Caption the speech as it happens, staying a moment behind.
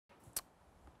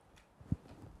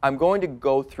I'm going to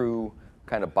go through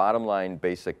kind of bottom line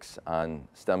basics on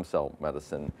stem cell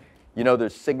medicine. You know,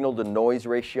 there's signal to noise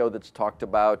ratio that's talked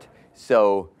about.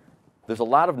 So there's a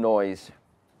lot of noise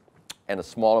and a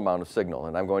small amount of signal.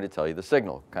 And I'm going to tell you the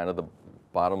signal, kind of the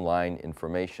bottom line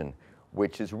information,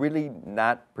 which is really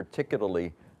not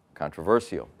particularly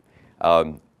controversial.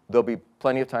 There'll be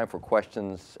plenty of time for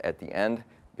questions at the end,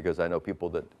 because I know people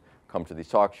that come to these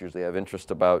talks usually have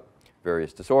interest about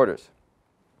various disorders.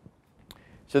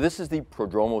 So this is the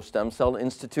Prodromos Stem Cell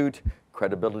Institute,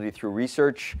 credibility through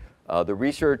research. The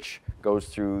research goes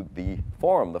through the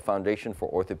forum, the Foundation for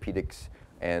Orthopedics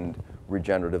and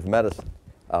Regenerative Medicine.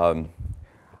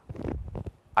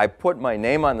 I put my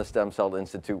name on the Stem Cell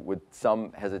Institute with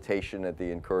some hesitation at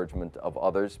the encouragement of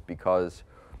others, because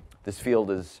this field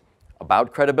is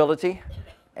about credibility.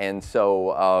 And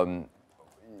so,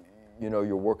 you know,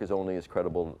 your work is only as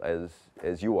credible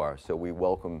as you are. So we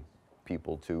welcome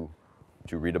people to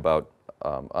read about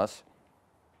us.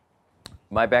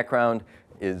 My background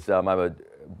is I'm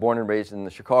born and raised in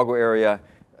the Chicago area,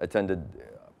 attended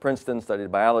Princeton,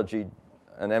 studied biology,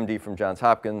 an MD from Johns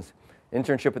Hopkins,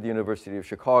 internship at the University of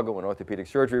Chicago, an orthopedic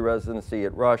surgery residency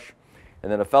at Rush,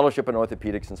 and then a fellowship in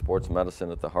orthopedics and sports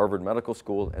medicine at the Harvard Medical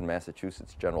School and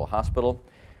Massachusetts General Hospital.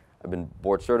 I've been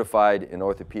board certified in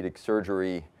orthopedic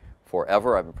surgery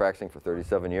forever. I've been practicing for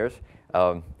 37 years.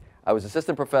 I was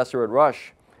assistant professor at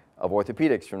Rush of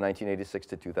orthopedics from 1986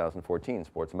 to 2014,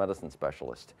 sports medicine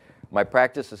specialist. My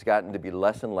practice has gotten to be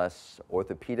less and less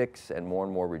orthopedics and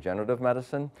more regenerative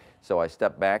medicine. So I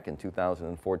stepped back in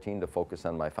 2014 to focus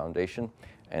on my foundation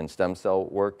and stem cell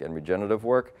work and regenerative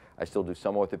work. I still do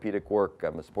some orthopedic work.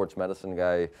 I'm a sports medicine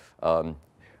guy. I'm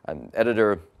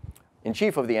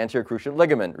editor-in-chief of the Anterior Cruciate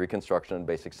Ligament Reconstruction and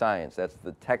Basic Science. That's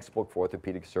the textbook for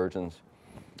orthopedic surgeons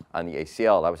on the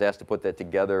ACL. I was asked to put that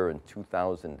together in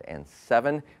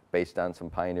 2007 based on some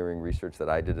pioneering research that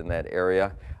I did in that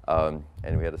area. And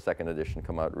we had a second edition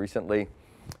come out recently.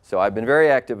 So I've been very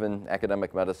active in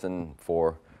academic medicine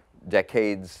for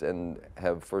decades and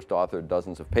have first authored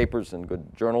dozens of papers in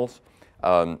good journals.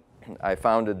 I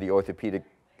founded the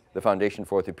Foundation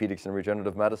for Orthopedics and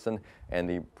Regenerative Medicine and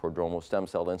the Prodromos Stem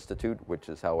Cell Institute, which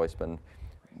is how I spend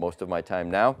most of my time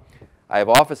now. I have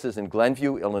offices in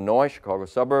Glenview, Illinois, Chicago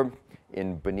suburb,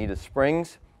 in Bonita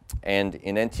Springs, and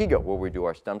in Antigua, where we do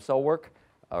our stem cell work.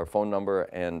 Our phone number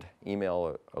and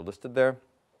email are listed there.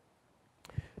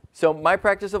 So my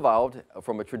practice evolved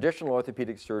from a traditional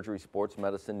orthopedic surgery, sports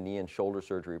medicine, knee and shoulder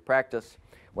surgery practice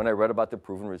when I read about the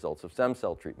proven results of stem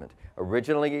cell treatment.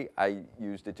 Originally, I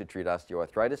used it to treat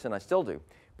osteoarthritis, and I still do,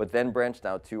 but then branched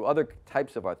out to other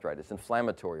types of arthritis,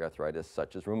 inflammatory arthritis,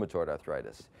 such as rheumatoid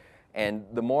arthritis. And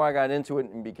the more I got into it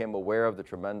and became aware of the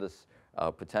tremendous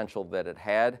potential that it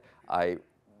had, I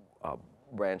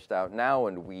branched out now,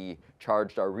 and we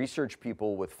charged our research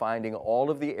people with finding all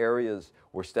of the areas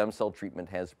where stem cell treatment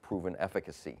has proven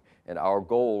efficacy. And our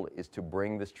goal is to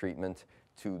bring this treatment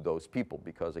to those people,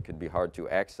 because it can be hard to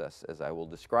access, as I will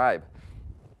describe.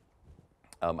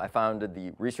 I founded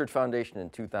the Research Foundation in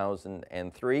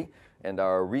 2003, and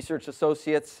our research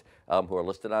associates, who are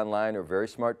listed online, are very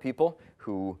smart people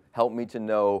who help me to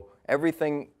know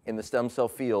everything in the stem cell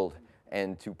field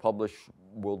and to publish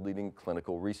world-leading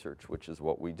clinical research, which is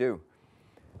what we do.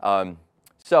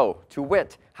 So, to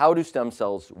wit, how do stem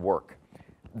cells work?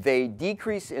 They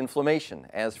decrease inflammation,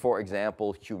 as for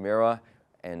example, Humira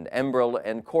and Enbrel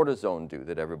and cortisone do,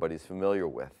 that everybody's familiar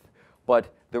with.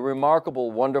 But the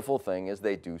remarkable, wonderful thing is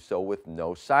they do so with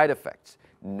no side effects,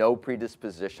 no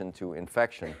predisposition to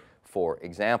infection, for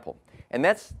example. And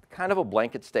that's kind of a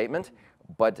blanket statement,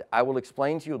 but I will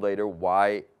explain to you later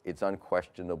why it's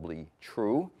unquestionably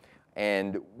true.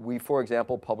 And we, for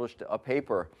example, published a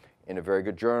paper in a very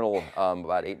good journal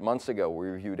about 8 months ago. We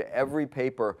reviewed every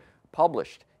paper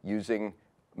published using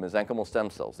mesenchymal stem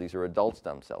cells. These are adult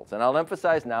stem cells. And I'll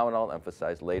emphasize now and I'll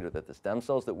emphasize later that the stem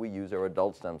cells that we use are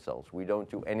adult stem cells. We don't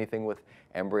do anything with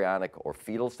embryonic or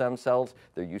fetal stem cells.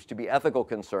 There used to be ethical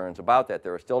concerns about that.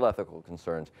 There are still ethical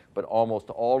concerns. But almost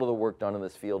all of the work done in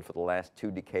this field for the last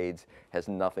 2 decades has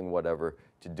nothing whatever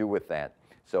to do with that.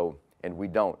 So, and we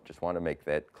don't. Just want to make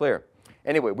that clear.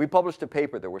 Anyway, we published a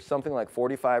paper. There were something like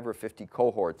 45 or 50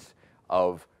 cohorts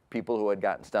of people who had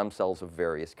gotten stem cells of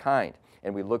various kind.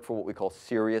 And we looked for what we call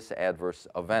serious adverse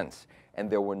events.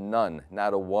 And there were none,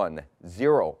 not a one,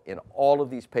 0 in all of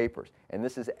these papers. And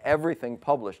this is everything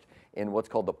published in what's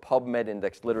called the PubMed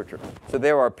indexed literature. So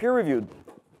there are peer-reviewed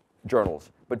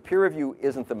journals, but peer review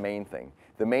isn't the main thing.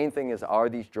 The main thing is, are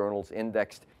these journals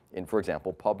indexed in, for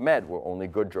example, PubMed, where only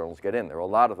good journals get in. There are a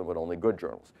lot of them, but only good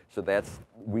journals. So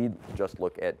we just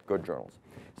look at good journals.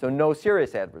 So no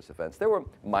serious adverse events. There were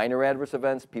minor adverse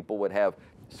events. People would have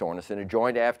soreness in a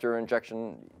joint after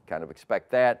injection, kind of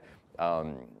expect that,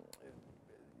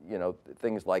 you know,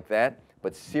 things like that.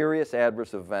 But serious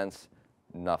adverse events,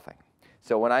 nothing.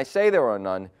 So when I say there are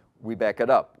none, we back it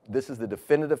up. This is the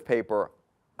definitive paper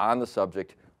on the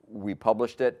subject. We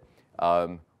published it.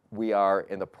 We are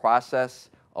in the process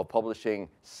of publishing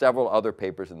several other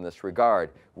papers in this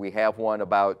regard. We have one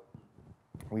about,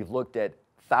 we've looked at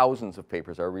thousands of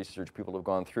papers. Our research people have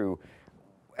gone through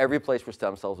every place where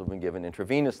stem cells have been given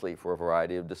intravenously for a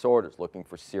variety of disorders, looking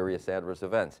for serious adverse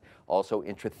events. Also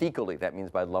intrathecally, that means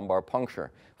by lumbar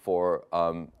puncture, for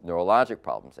neurologic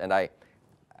problems. And I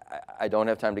don't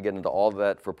have time to get into all of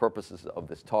that for purposes of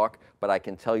this talk, but I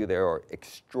can tell you they are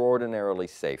extraordinarily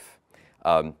safe.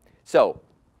 So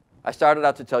I started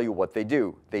out to tell you what they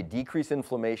do. They decrease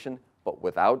inflammation, but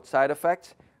without side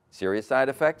effects, serious side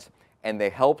effects, and they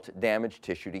helped damaged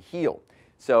tissue to heal.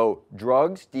 So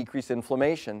drugs decrease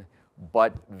inflammation,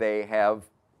 but they have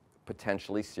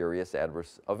potentially serious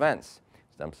adverse events.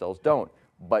 Stem cells don't.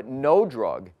 But no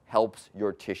drug helps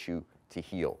your tissue to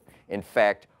heal. In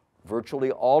fact, virtually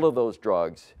all of those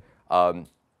drugs,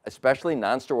 especially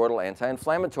nonsteroidal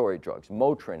anti-inflammatory drugs,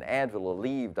 Motrin, Advil,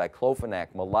 Aleve, diclofenac,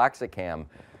 meloxicam,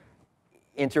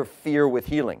 interfere with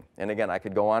healing. And again, I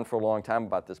could go on for a long time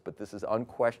about this, but this is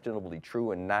unquestionably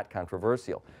true and not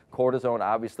controversial. Cortisone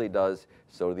obviously does,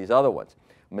 so do these other ones.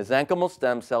 Mesenchymal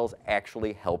stem cells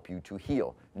actually help you to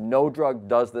heal. No drug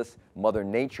does this. Mother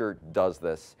Nature does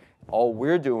this. All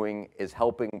we're doing is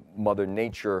helping Mother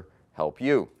Nature help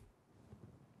you.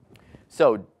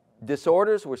 So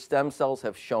disorders where stem cells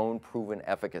have shown proven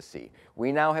efficacy.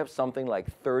 We now have something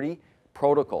like 30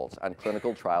 protocols on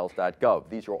clinicaltrials.gov.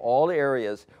 These are all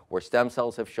areas where stem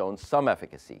cells have shown some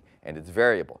efficacy, and it's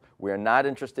variable. We are not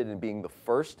interested in being the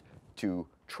first to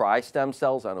try stem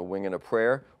cells on a wing and a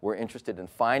prayer. We're interested in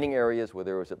finding areas where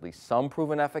there is at least some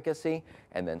proven efficacy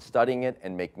and then studying it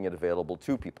and making it available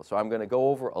to people. So I'm going to go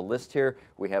over a list here.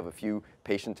 We have a few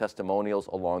patient testimonials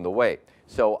along the way.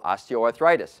 So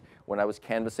osteoarthritis. When I was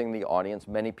canvassing the audience,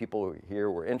 many people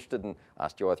here were interested in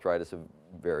osteoarthritis of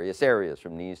various areas,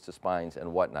 from knees to spines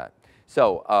and whatnot.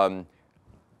 So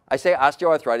I say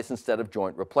osteoarthritis instead of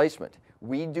joint replacement.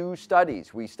 We do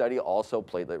studies. We study also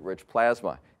platelet-rich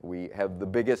plasma. We have the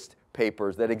biggest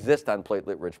papers that exist on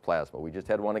platelet-rich plasma. We just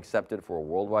had one accepted for a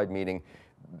worldwide meeting.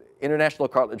 International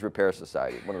Cartilage Repair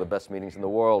Society, one of the best meetings in the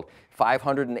world.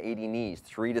 580 knees,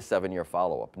 3 to 7 year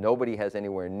follow-up. Nobody has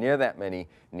anywhere near that many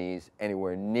knees,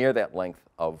 anywhere near that length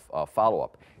of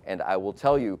follow-up. And I will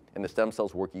tell you, and the stem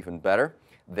cells work even better,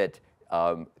 that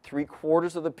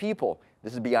 3/4 of the people,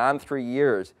 this is beyond 3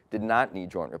 years, did not need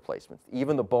joint replacements.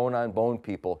 Even the bone-on-bone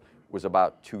people was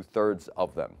about 2/3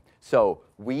 of them. So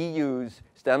we use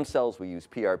stem cells, we use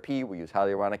PRP, we use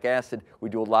hyaluronic acid. We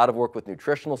do a lot of work with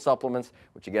nutritional supplements,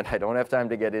 which again, I don't have time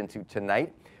to get into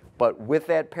tonight. But with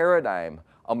that paradigm,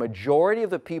 a majority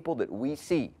of the people that we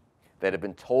see that have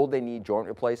been told they need joint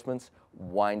replacements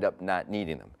wind up not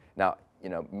needing them. Now, you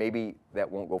know, maybe that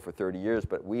won't go for 30 years,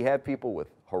 but we have people with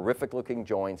horrific looking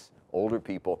joints, older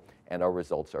people, and our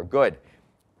results are good.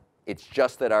 It's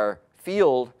just that our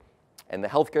field and the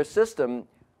healthcare system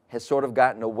has sort of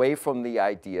gotten away from the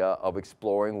idea of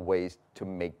exploring ways to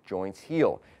make joints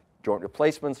heal. Joint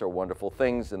replacements are wonderful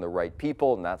things in the right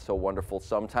people, not so wonderful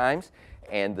sometimes,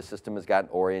 and the system has gotten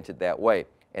oriented that way,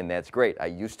 and that's great. I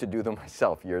used to do them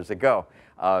myself years ago.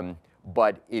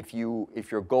 But if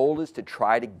your goal is to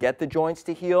try to get the joints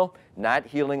to heal, not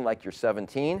healing like you're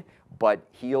 17, but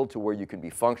heal to where you can be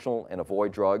functional and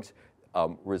avoid drugs,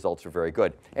 results are very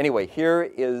good. Anyway, here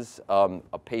is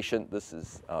a patient. This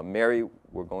is Mary.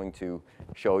 We're going to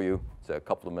show you. It's a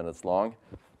couple of minutes long.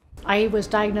 I was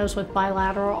diagnosed with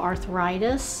bilateral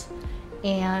arthritis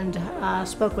and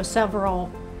spoke with several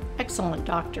excellent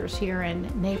doctors here in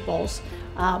Naples,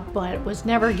 but was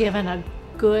never given a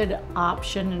good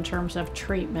option in terms of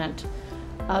treatment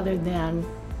other than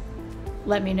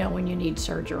let me know when you need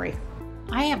surgery.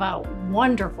 I have a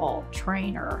wonderful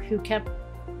trainer who kept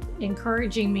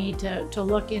encouraging me to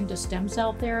look into stem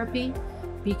cell therapy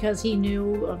because he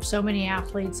knew of so many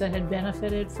athletes that had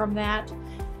benefited from that.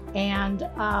 And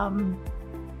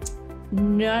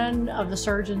none of the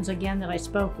surgeons, again, that I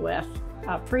spoke with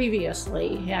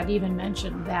previously had even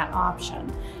mentioned that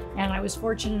option. And I was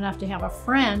fortunate enough to have a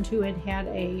friend who had had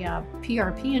a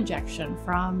PRP injection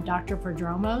from Dr.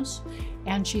 Prodromos.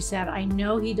 And she said, I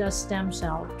know he does stem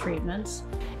cell treatments.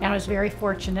 And I was very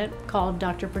fortunate, called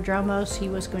Dr. Prodromos. He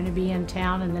was going to be in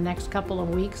town in the next couple of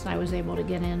weeks, and I was able to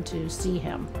get in to see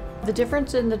him. The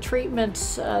difference in the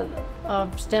treatments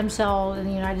of stem cell in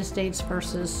the United States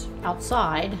versus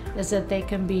outside is that they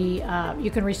can be,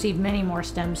 you can receive many more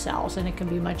stem cells and it can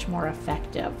be much more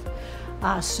effective.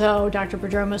 So Dr.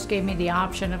 Prodromos gave me the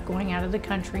option of going out of the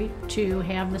country to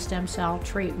have the stem cell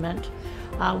treatment,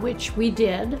 which we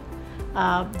did.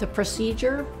 The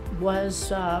procedure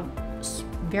was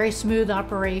very smooth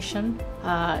operation.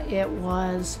 It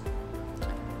was,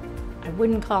 I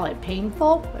wouldn't call it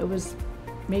painful. It was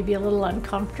maybe a little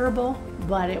uncomfortable,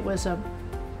 but it was a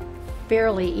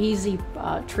fairly easy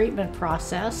treatment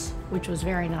process, which was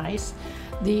very nice.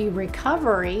 The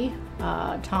recovery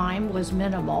time was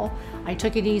minimal. I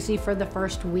took it easy for the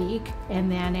first week,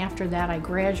 and then after that I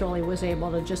gradually was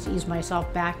able to just ease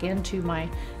myself back into my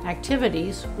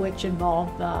activities, which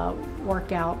involved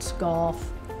workouts,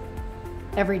 golf,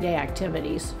 everyday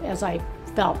activities, as I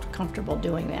felt comfortable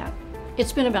doing that.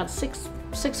 It's been about six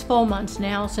full months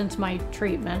now since my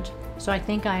treatment, so I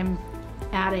think I'm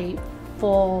at a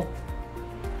full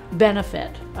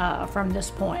benefit from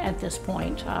this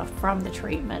point from the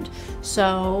treatment.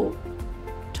 So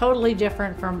totally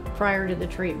different from prior to the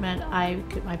treatment. I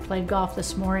played golf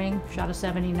this morning, shot a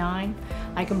 79.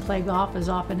 I can play golf as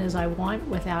often as I want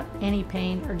without any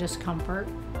pain or discomfort,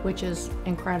 which is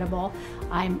incredible.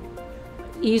 I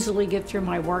easily get through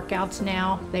my workouts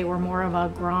now. They were more of a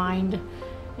grind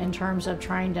in terms of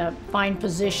trying to find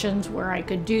positions where I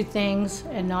could do things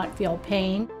and not feel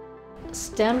pain.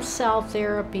 Stem cell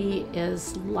therapy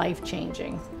is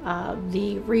life-changing.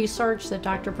 The research that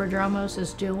Dr. Prodromos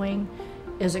is doing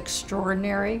is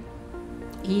extraordinary.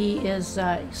 He is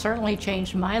certainly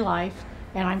changed my life,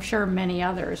 and I'm sure many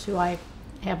others who I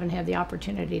haven't had the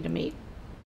opportunity to meet.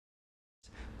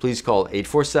 Please call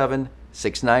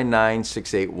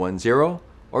 847-699-6810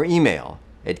 or email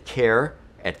at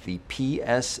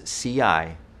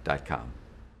care@thepsci.com.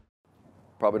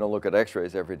 Probably don't look at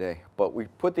x-rays every day, but we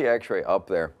put the x-ray up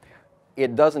there.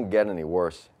 It doesn't get any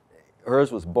worse.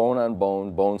 Hers was bone on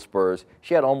bone, bone spurs.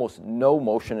 She had almost no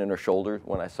motion in her shoulder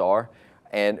when I saw her,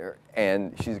 and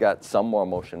she's got some more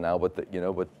motion now, but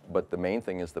the main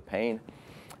thing is the pain.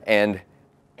 And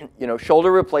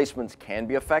shoulder replacements can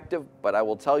be effective, but I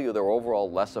will tell you they're overall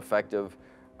less effective,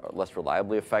 or less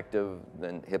reliably effective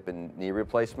than hip and knee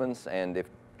replacements. And if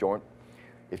joint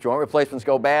replacements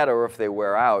go bad or if they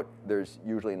wear out, there's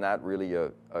usually not really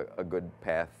a good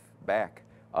path back.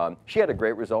 She had a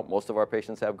great result. Most of our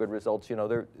patients have good results.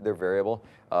 They're variable.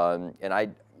 And I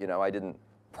didn't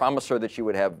promise her that she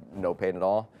would have no pain at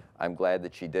all. I'm glad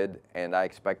that she did, and I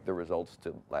expect the results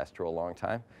to last her a long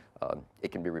time.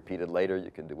 It can be repeated later.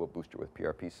 You can do a booster with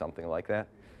PRP, something like that.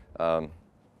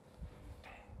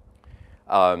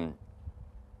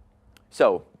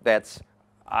 So that's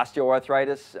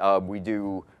osteoarthritis. We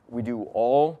do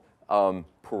all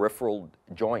peripheral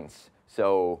joints.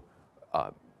 So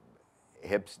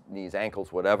hips, knees,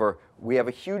 ankles, whatever. We have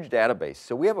a huge database,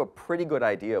 so we have a pretty good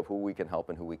idea of who we can help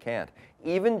and who we can't.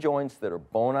 Even joints that are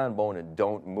bone on bone and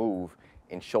don't move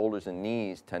in shoulders and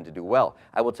knees tend to do well.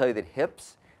 I will tell you that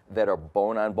hips that are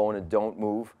bone on bone and don't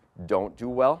move don't do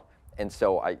well, and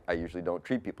so I usually don't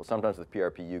treat people. Sometimes with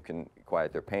PRP you can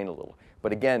quiet their pain a little.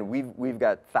 But again, we've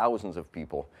got thousands of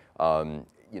people,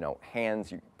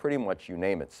 hands, pretty much you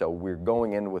name it. So we're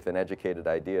going in with an educated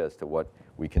idea as to what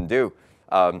we can do.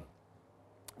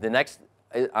 The next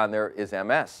on there is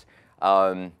MS.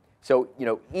 So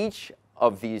each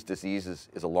of these diseases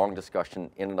is a long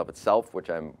discussion in and of itself, which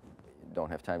I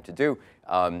don't have time to do.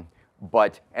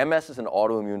 But MS is an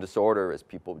autoimmune disorder, as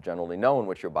people generally know, in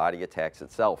which your body attacks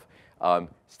itself.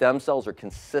 Stem cells are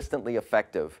consistently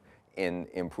effective in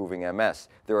improving MS.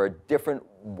 There are different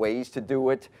ways to do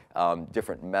it,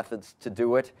 different methods to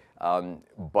do it,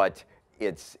 but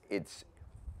it's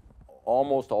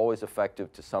almost always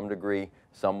effective to some degree,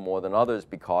 some more than others,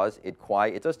 because it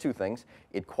does two things.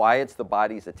 It quiets the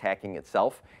body's attacking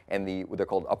itself, and they're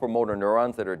called upper motor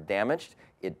neurons that are damaged.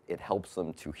 It helps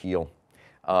them to heal.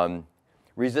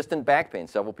 Resistant back pain,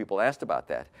 several people asked about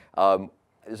that.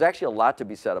 There's actually a lot to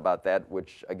be said about that,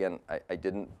 which, again, I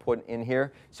didn't put in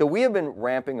here. So we have been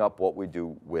ramping up what we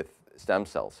do with stem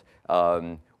cells.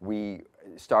 We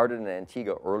started in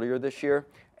Antigua earlier this year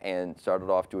and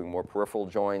started off doing more peripheral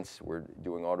joints. We're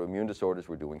doing autoimmune disorders.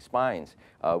 We're doing spines.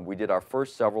 We did our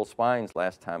first several spines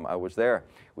last time I was there.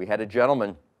 We had a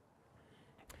gentleman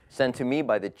sent to me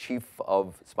by the chief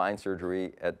of spine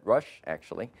surgery at Rush,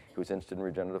 actually, who's interested in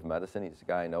regenerative medicine. He's a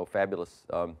guy I know, fabulous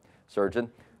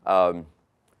surgeon,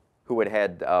 who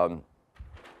had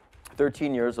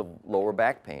 13 years of lower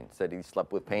back pain. Said he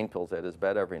slept with pain pills at his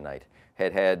bed every night.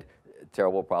 Had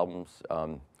terrible problems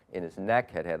in his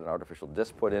neck, had an artificial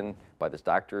disc put in by this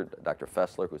doctor, Dr.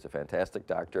 Fessler, who's a fantastic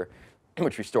doctor,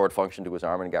 which restored function to his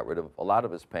arm and got rid of a lot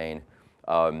of his pain.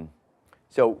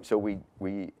 So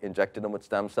we injected him with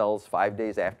stem cells. 5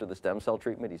 days after the stem cell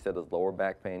treatment, he said his lower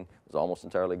back pain was almost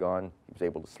entirely gone. He was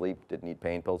able to sleep, didn't need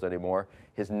pain pills anymore.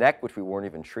 His neck, which we weren't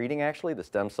even treating actually, the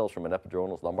stem cells from an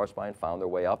epidural lumbar spine found their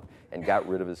way up and got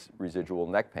rid of his residual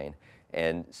neck pain.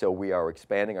 And so we are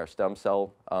expanding our stem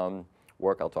cell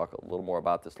work. I'll talk a little more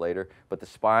about this later. But the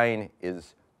spine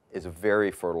is a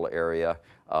very fertile area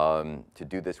to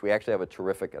do this. We actually have a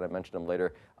terrific, and I mentioned him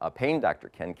later, pain doctor,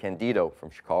 Ken Candido from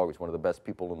Chicago. He's one of the best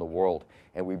people in the world,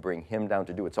 and we bring him down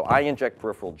to do it. So I inject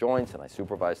peripheral joints, and I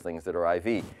supervise things that are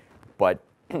IV. But,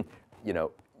 you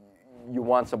know, you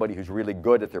want somebody who's really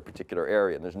good at their particular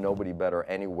area, and there's nobody better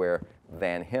anywhere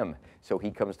than him. So he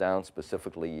comes down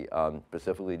specifically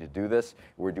to do this.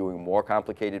 We're doing more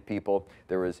complicated people.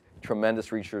 There is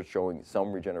tremendous research showing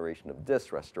some regeneration of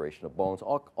discs, restoration of bones,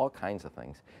 all kinds of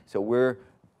things. So we're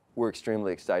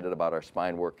extremely excited about our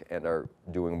spine work and are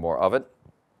doing more of it.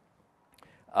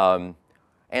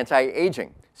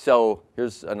 Anti-aging. So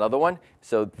here's another one.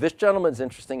 So this gentleman's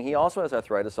interesting. He also has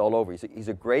arthritis all over. He's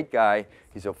a great guy.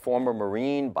 He's a former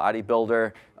Marine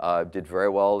bodybuilder, did very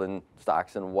well in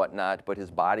stocks and whatnot, but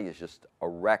his body is just a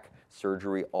wreck,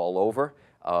 surgery all over,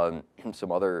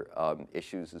 some other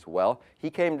issues as well. He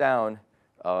came down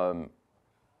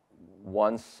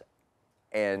once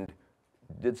and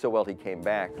did so well he came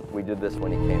back. We did this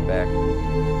when he came back.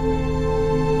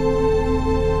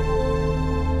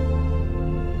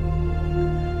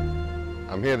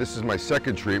 I'm here, this is my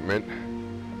second treatment.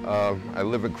 I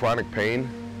live in chronic pain.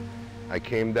 I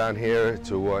came down here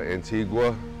to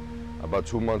Antigua about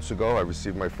 2 months ago. I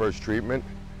received my first treatment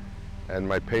and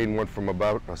my pain went from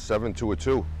about a 7 to a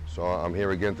 2. So I'm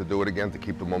here again to do it again to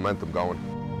keep the momentum going.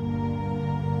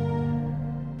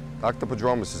 Dr.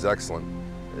 Prodromos is excellent.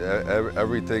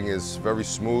 Everything is very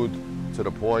smooth, to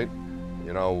the point.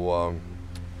 You know,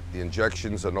 the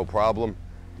injections are no problem.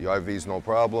 The IV is no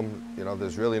problem. You know,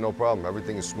 there's really no problem.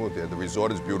 Everything is smooth there. The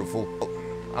resort is beautiful.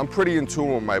 I'm pretty in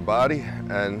tune with my body,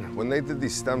 and when they did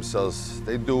these stem cells,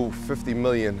 they do 50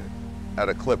 million at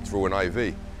a clip through an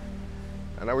IV.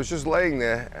 And I was just laying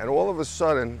there, and all of a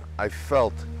sudden, I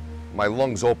felt my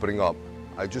lungs opening up.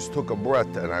 I just took a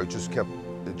breath, and I just kept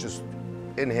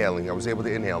inhaling. I was able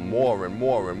to inhale more and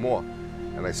more and more.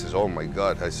 And I says, oh my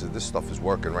God, I said, this stuff is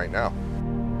working right now.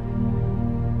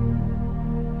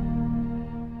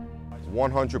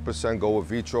 100% go with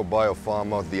Vitro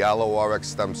Biopharma, the AlloRx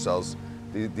stem cells.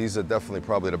 These are definitely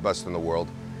probably the best in the world.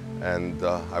 And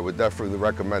I would definitely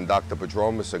recommend Dr.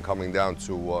 Prodromos and coming down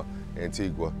to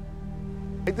Antigua.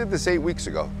 I did this 8 weeks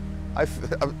ago.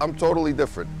 I'm totally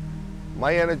different.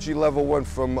 My energy level went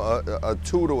from a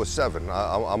 2 to a 7.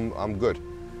 I'm good.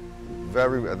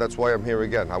 That's why I'm here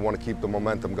again. I want to keep the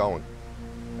momentum going.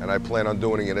 And I plan on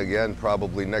doing it again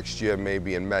probably next year,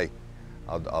 maybe in May.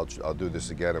 I'll do this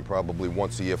again, and probably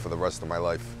once a year for the rest of my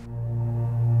life.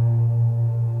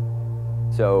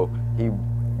 So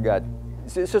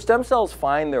so stem cells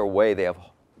find their way.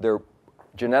 They're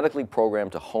genetically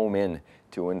programmed to home in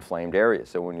to inflamed areas.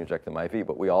 So when you inject them IV,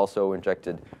 but we also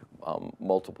injected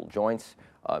multiple joints,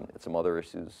 some other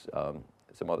issues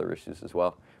as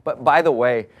well. But by the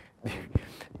way,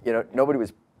 you know, nobody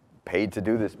was paid to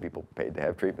do this. People paid to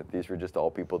have treatment. These were just all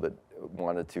people that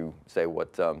wanted to say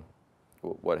what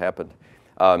happened.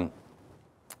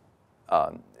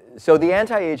 So the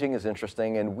anti-aging is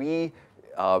interesting, and we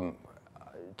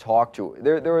talk to,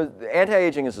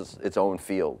 anti-aging is its own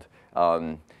field.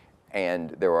 And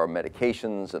there are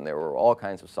medications, and there are all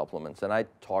kinds of supplements. And I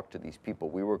talked to these people.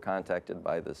 We were contacted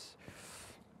by this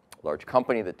large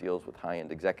company that deals with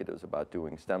high-end executives about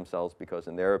doing stem cells because,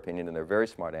 in their opinion, and they're very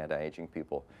smart anti-aging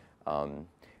people,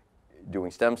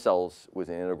 doing stem cells was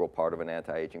an integral part of an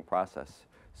anti-aging process.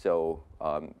 So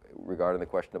regarding the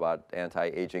question about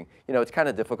anti-aging, you know, it's kind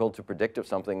of difficult to predict if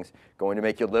something's going to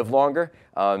make you live longer.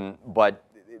 But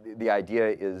the idea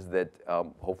is that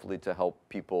hopefully to help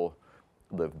people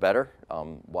live better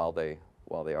while they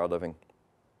are living.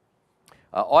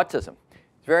 Autism.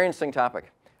 It's a very interesting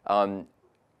topic.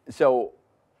 So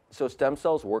stem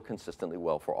cells work consistently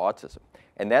well for autism,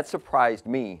 and that surprised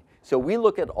me. So we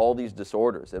look at all these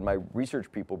disorders, and my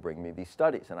research people bring me these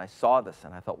studies, and I saw this,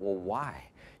 and I thought, well, why?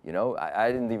 You know,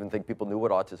 I didn't even think people knew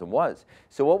what autism was.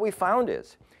 So what we found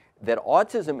is that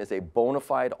autism is a bona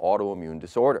fide autoimmune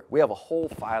disorder. We have a whole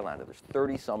file on it. There's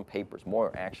 30-some papers,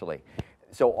 more actually.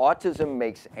 So autism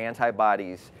makes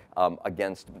antibodies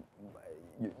against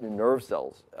your nerve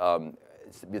cells.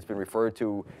 It's been referred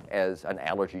to as an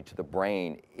allergy to the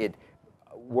brain. It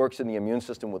works in the immune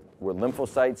system where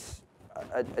lymphocytes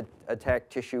attack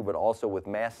tissue, but also with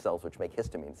mast cells, which make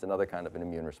histamine. It's another kind of an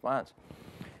immune response.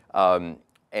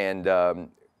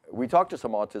 We talked to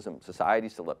some autism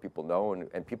societies to let people know,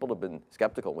 and people have been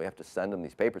skeptical. We have to send them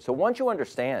these papers. So once you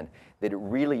understand that it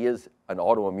really is an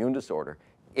autoimmune disorder,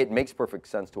 it makes perfect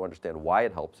sense to understand why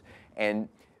it helps. And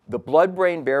the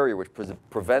blood-brain barrier, which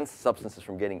prevents substances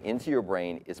from getting into your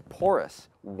brain, is porous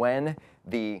when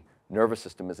the nervous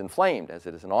system is inflamed, as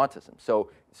it is in autism. So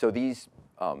these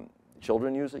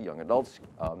children use it, young adults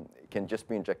can just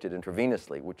be injected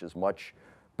intravenously, which is much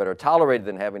better tolerated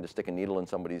than having to stick a needle in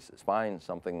somebody's spine,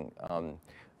 something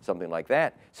like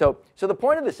that. So the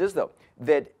point of this is, though,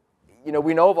 that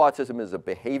we know of autism as a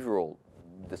behavioral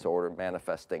disorder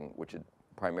manifesting, which it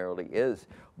primarily is,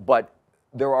 but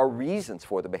there are reasons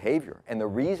for the behavior, and the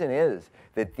reason is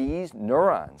that these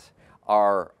neurons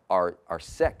are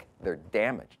sick, they're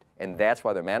damaged, and that's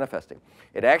why they're manifesting.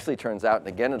 It actually turns out, and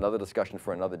again, another discussion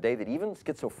for another day, that even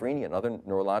schizophrenia and other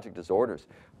neurologic disorders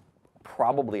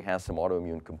probably has some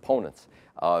autoimmune components.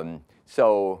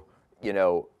 So,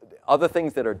 other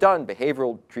things that are done,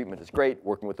 behavioral treatment is great,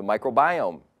 working with the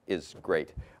microbiome is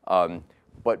great.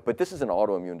 But this is an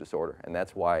autoimmune disorder, and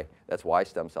that's why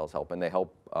stem cells help, and they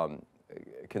help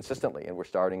consistently, and we're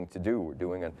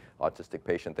doing an autistic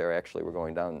patient there. Actually, we're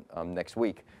going down next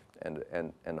week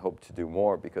and hope to do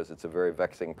more because it's a very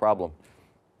vexing problem.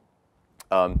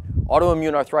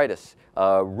 Autoimmune arthritis,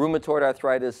 rheumatoid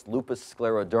arthritis, lupus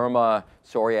scleroderma,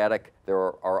 psoriatic, there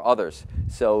are others.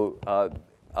 So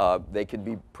they can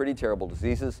be pretty terrible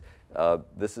diseases.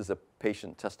 This is a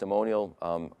patient testimonial,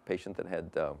 patient that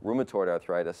had rheumatoid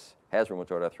arthritis, has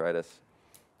rheumatoid arthritis,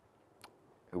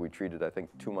 who we treated, I think,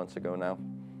 2 months ago now.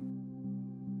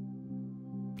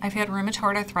 I've had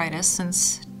rheumatoid arthritis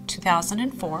since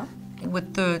 2004.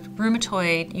 With the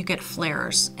rheumatoid, you get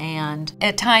flares, and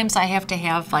at times I have to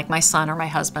have like my son or my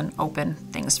husband open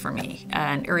things for me,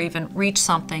 or even reach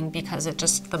something because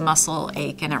the muscle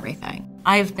ache and everything.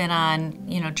 I've been on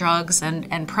drugs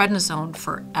and prednisone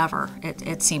forever.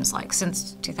 It seems like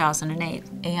since 2008,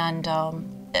 and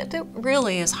it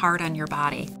really is hard on your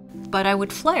body. But I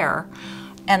would flare.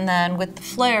 And then with the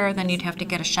flare, then you'd have to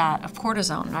get a shot of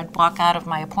cortisone. I'd walk out of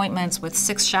my appointments with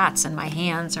 6 shots in my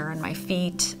hands or in my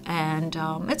feet, and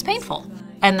it's painful.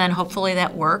 And then hopefully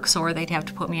that works, or they'd have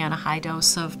to put me on a high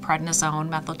dose of prednisone,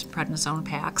 methylprednisone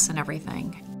packs and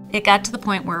everything. It got to the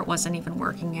point where it wasn't even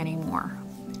working anymore.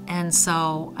 And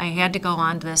so I had to go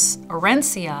on this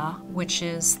Orencia, which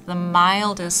is the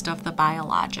mildest of the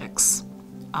biologics.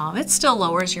 It still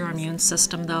lowers your immune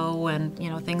system, though, and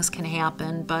things can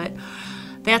happen, but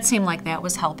that seemed like that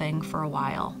was helping for a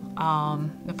while.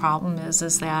 The problem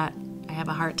is that I have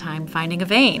a hard time finding a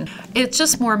vein. It's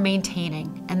just more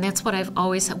maintaining, and that's what I've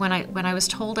always, when I was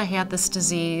told I had this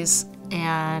disease,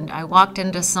 and I walked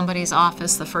into somebody's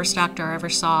office, the first doctor I ever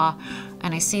saw,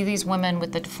 and I see these women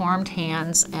with the deformed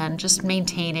hands and just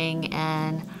maintaining,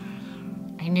 and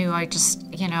I knew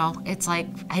it's like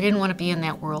I didn't want to be in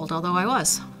that world, although I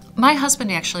was. My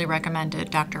husband actually recommended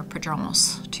Dr.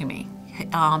 Prodromos to me,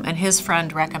 and his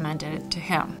friend recommended it to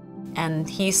him. And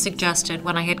he suggested,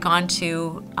 when I had gone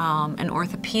to an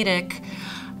orthopedic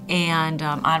and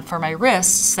for my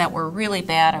wrists that were really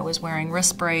bad, I was wearing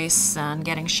wrist brace and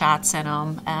getting shots in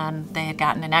them, and they had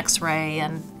gotten an x-ray,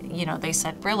 and they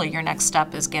said, really, your next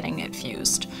step is getting it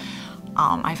fused.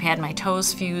 I've had my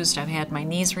toes fused, I've had my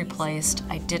knees replaced.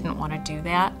 I didn't want to do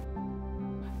that.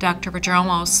 Dr.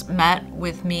 Prodromos met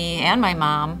with me and my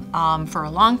mom for a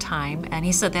long time, and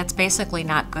he said that's basically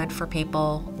not good for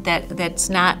people, that's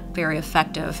not very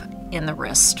effective in the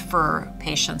wrist for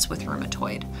patients with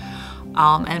rheumatoid,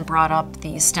 and brought up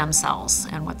the stem cells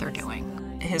and what they're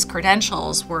doing. His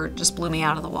credentials just blew me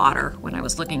out of the water when I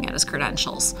was looking at his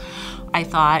credentials. I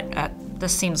thought,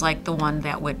 this seems like the one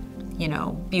that would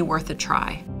be worth a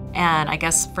try. And I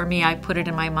guess for me, I put it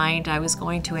in my mind I was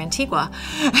going to Antigua,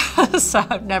 so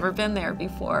I've never been there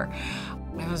before.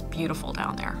 It was beautiful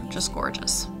down there, just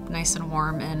gorgeous, nice and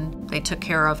warm, and they took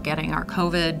care of getting our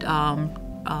COVID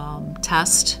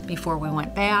test before we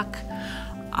went back.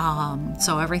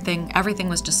 So everything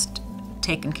was just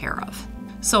taken care of.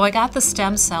 So I got the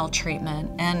stem cell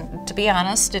treatment, and to be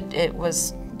honest, it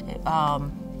was,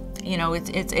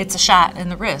 it's a shot in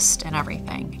the wrist and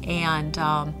everything. And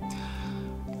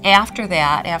after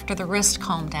that, after the wrist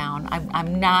calmed down, I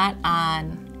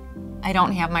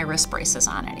don't have my wrist braces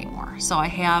on anymore. So I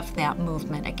have that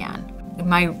movement again.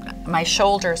 My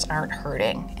shoulders aren't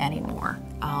hurting anymore.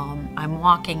 I'm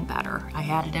walking better. I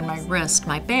had it in my wrist.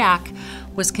 My back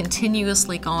was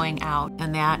continuously going out,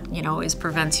 and that,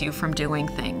 prevents you from doing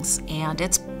things. And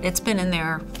it's It's been in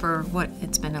there for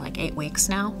it's been like 8 weeks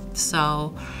now.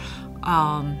 So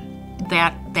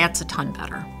that's a ton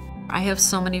better. I have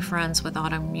so many friends with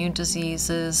autoimmune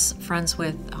diseases, friends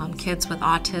with kids with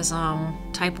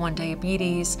autism, type 1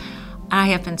 diabetes. I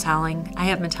have been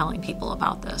telling people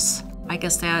about this. I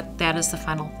guess that is the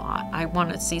final thought. I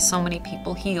want to see so many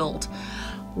people healed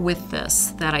with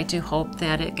this that I do hope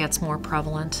that it gets more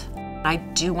prevalent. I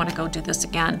do want to go do this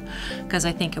again because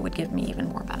I think it would give me even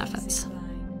more benefits.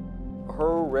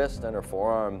 Her wrist and her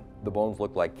forearm, the bones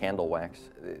looked like candle wax.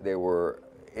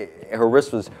 Her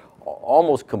wrist was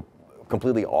almost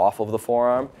completely off of the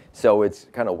forearm, so it's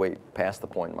kind of way past the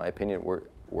point, in my opinion,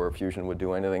 where fusion would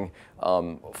do anything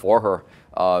for her.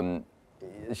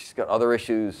 She's got other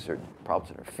issues, her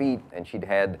problems in her feet, and she'd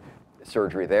had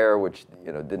surgery there, which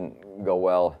didn't go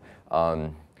well.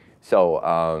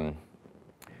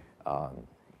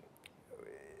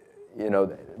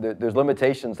 There's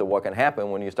limitations to what can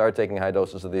happen when you start taking high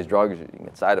doses of these drugs. You can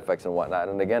get side effects and whatnot.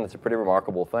 And again, it's a pretty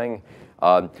remarkable thing.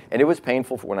 And it was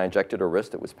painful when I injected her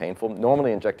wrist. It was painful.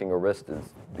 Normally, injecting her wrist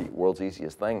is the world's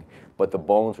easiest thing, but the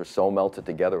bones were so melted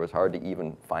together, it was hard to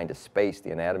even find a space.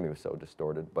 The anatomy was so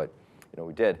distorted, but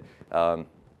we did. And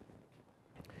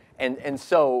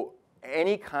so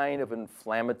any kind of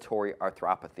inflammatory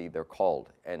arthropathy, they're called.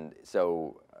 And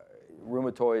so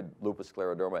rheumatoid, lupus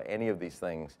scleroderma, any of these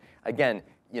things, again,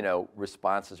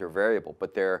 responses are variable,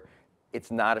 but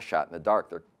it's not a shot in the dark.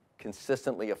 They're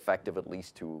consistently effective, at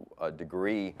least to a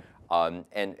degree,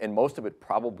 and most of it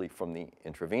probably from the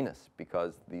intravenous,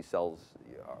 because these cells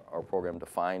are programmed to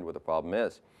find where the problem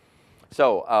is.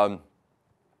 So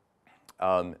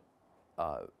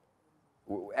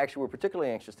actually, we're particularly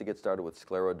anxious to get started with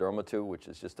scleroderma too, which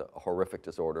is just a horrific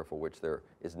disorder for which there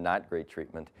is not great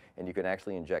treatment, and you can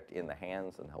actually inject in the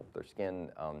hands and help their skin.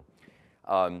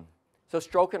 So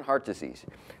stroke and heart disease.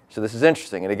 So this is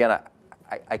interesting, and again,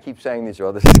 I keep saying these are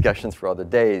other discussions for other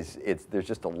days. There's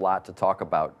just a lot to talk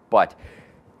about, but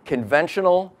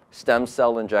conventional stem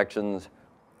cell injections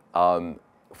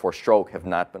for stroke have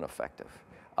not been effective.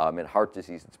 In heart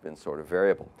disease, it's been sort of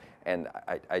variable, and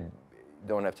I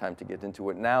don't have time to get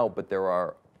into it now, but there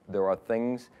are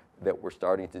things that we're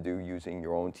starting to do using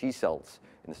your own T cells,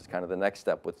 and this is kind of the next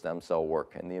step with stem cell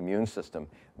work and the immune system,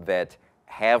 that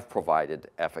have provided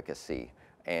efficacy,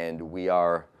 and we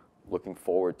are looking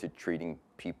forward to treating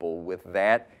people with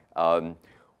that.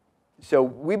 So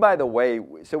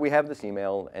we have this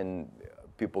email, and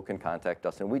people can contact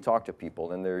us, and we talk to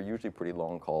people, and they're usually pretty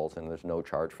long calls, and there's no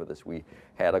charge for this. We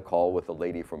had a call with a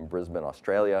lady from Brisbane,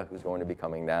 Australia, who's going to be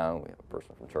coming down. We have a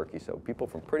person from Turkey, so people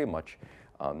from pretty much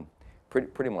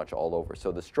all over.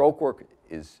 So the stroke work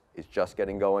is just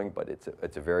getting going, but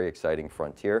it's a very exciting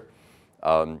frontier.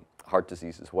 Heart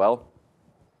disease as well.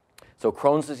 So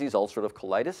Crohn's disease, ulcerative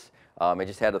colitis. I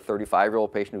just had a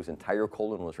 35-year-old patient whose entire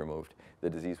colon was removed. The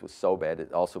disease was so bad,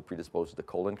 it also predisposes to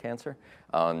colon cancer.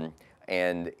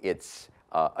 And it's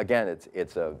again,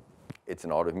 it's an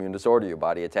autoimmune disorder. Your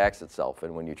body attacks itself,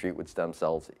 and when you treat with stem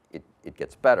cells, it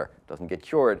gets better. It doesn't get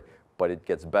cured, but it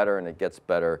gets better, and it gets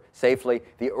better safely.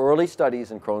 The early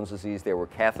studies in Crohn's disease, they were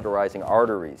catheterizing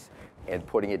arteries and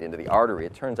putting it into the artery.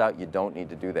 It turns out you don't need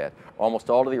to do that. Almost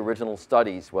all of the original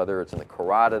studies, whether it's in the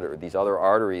carotid or these other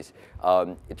arteries,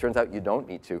 it turns out you don't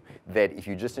need to. That if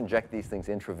you just inject these things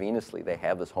intravenously, they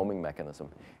have this homing mechanism,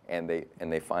 and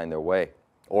they find their way,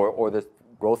 or the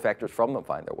growth factors from them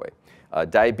find their way.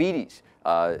 Diabetes,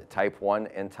 type 1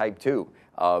 and type 2.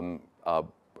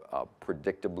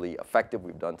 Predictably effective.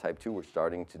 We've done type 2. We're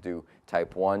starting to do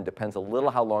type 1. Depends a little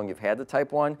how long you've had the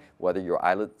type 1, whether your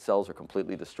islet cells are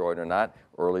completely destroyed or not.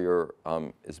 Earlier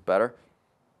is better.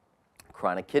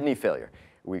 Chronic kidney failure.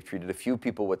 We've treated a few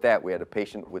people with that. We had a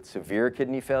patient with severe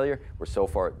kidney failure, where so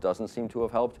far it doesn't seem to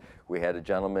have helped. We had a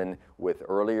gentleman with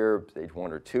earlier, stage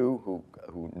 1 or 2,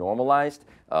 who normalized.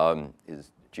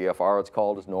 His GFR, it's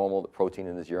called, is normal. The protein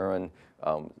in his urine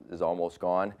is almost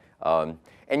gone. And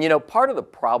part of the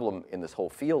problem in this whole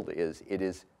field is it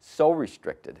is so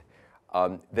restricted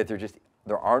that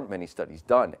there aren't many studies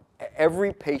done.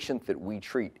 Every patient that we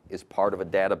treat is part of a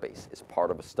database, is part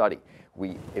of a study.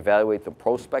 We evaluate them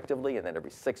prospectively, and then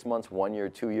every 6 months, 1 year,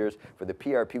 2 years. For the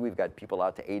PRP, we've got people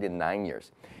out to 8 and 9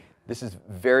 years. This is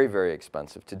very, very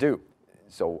expensive to do.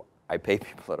 So I pay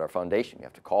people at our foundation. You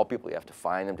have to call people, you have to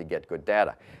find them to get good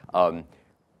data.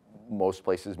 Most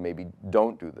places maybe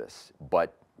don't do this,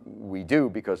 but we do,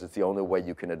 because it's the only way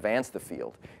you can advance the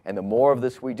field. And the more of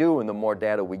this we do and the more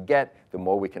data we get, the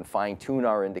more we can fine-tune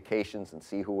our indications and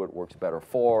see who it works better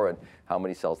for and how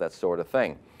many cells, that sort of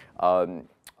thing.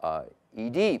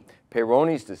 ED,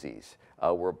 Peyronie's disease.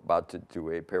 we're about to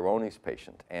do a Peyronie's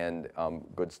patient, and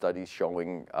good studies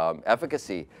showing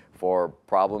efficacy for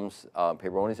problems.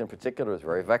 Peyronie's in particular is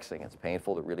very vexing. It's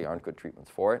painful. There really aren't good treatments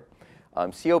for it.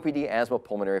 COPD, asthma,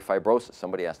 pulmonary fibrosis.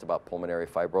 Somebody asked about pulmonary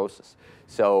fibrosis.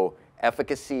 So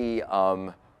efficacy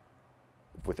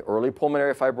with early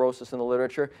pulmonary fibrosis in the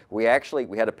literature. We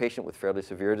had a patient with fairly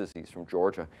severe disease from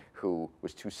Georgia who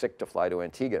was too sick to fly to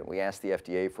Antigua. And we asked the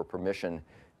FDA for permission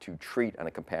to treat on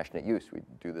a compassionate use. We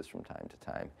do this from time to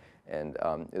time. And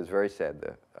it was very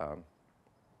sad.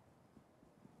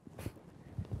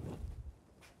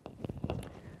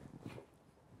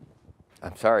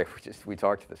 I'm sorry, we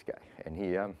talked to this guy, and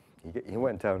he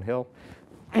went downhill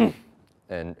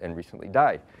and recently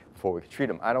died before we could treat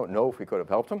him. I don't know if we could have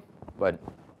helped him, but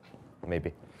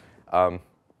maybe.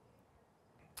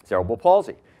 Cerebral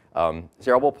palsy.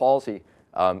 Cerebral palsy,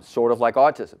 sort of like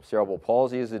autism. Cerebral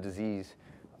palsy is a disease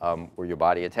where your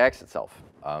body attacks itself.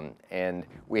 And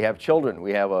we have children.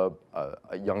 We have a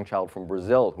young child from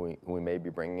Brazil who we may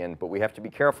be bringing in, but we have to be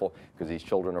careful because these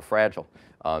children are fragile.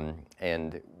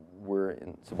 And we're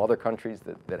in some other countries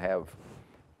that have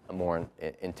a more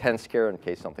intense care in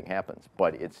case something happens,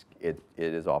 but it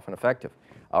is often effective.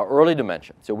 Early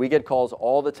dementia. So we get calls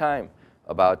all the time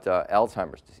about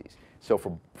Alzheimer's disease. So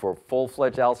for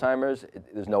full-fledged Alzheimer's,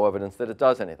 there's no evidence that it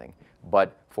does anything.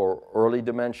 But for early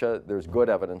dementia, there's good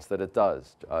evidence that it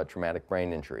does. Traumatic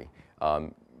brain injury,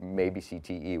 maybe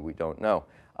CTE, we don't know.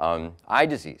 Eye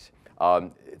disease.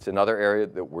 It's another area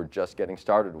that we're just getting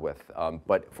started with.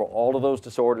 But for all of those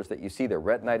disorders that you see there,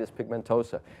 retinitis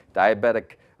pigmentosa,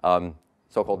 diabetic,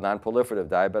 so-called non-proliferative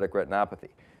diabetic retinopathy,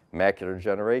 macular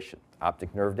degeneration,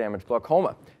 optic nerve damage,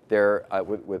 glaucoma. There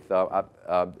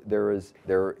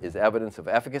is evidence of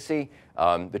efficacy.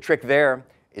 The trick there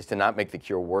is to not make the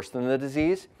cure worse than the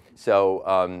disease.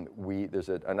 So there's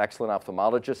an excellent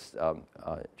ophthalmologist,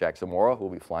 Jack Zamora, who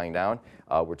will be flying down.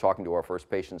 We're talking to our first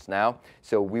patients now.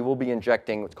 So we will be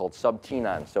injecting what's called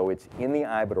subtenon. So it's in the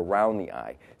eye but around the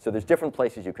eye. So there's different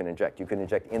places you can inject. You can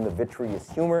inject in the vitreous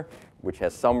humor, which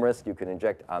has some risk. You can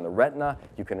inject on the retina.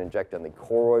 You can inject on the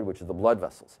choroid, which is the blood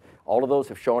vessels. All of those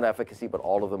have shown efficacy, but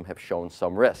all of them have shown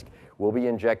some risk. We'll be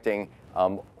injecting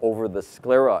over the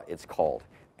sclera, it's called.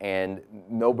 And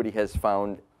nobody has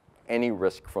found any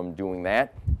risk from doing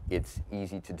that. It's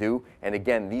easy to do. And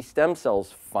again, these stem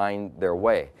cells find their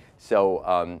way.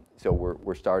 So,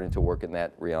 we're starting to work in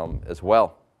that realm as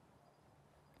well.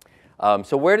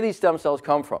 So where do these stem cells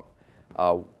come from?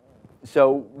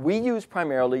 So we use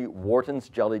primarily Wharton's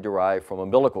jelly derived from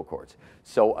umbilical cords.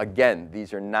 So again,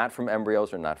 these are not from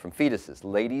embryos or not from fetuses.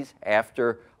 Ladies,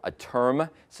 after a term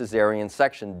cesarean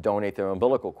section, donate their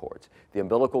umbilical cords. The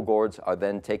umbilical cords are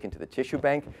then taken to the tissue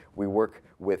bank. We work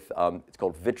with, it's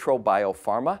called Vitro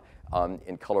Biopharma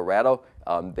in Colorado.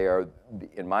 They are,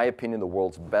 in my opinion, the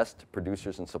world's best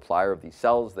producers and supplier of these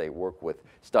cells. They work with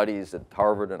studies at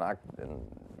Harvard and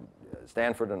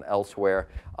Stanford and elsewhere.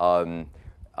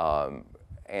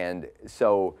 And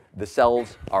so the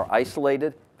cells are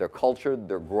isolated, they're cultured,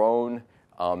 they're grown,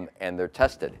 and they're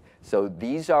tested. So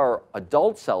these are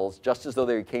adult cells, just as though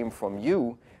they came from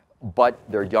you, but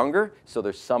they're younger, so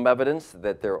there's some evidence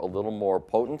that they're a little more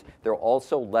potent. They're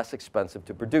also less expensive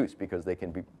to produce because they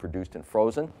can be produced and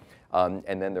frozen,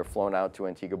 and then they're flown out to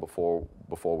Antigua before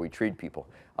we treat people.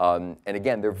 And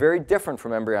again, they're very different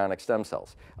from embryonic stem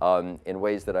cells in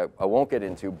ways that I won't get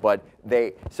into, but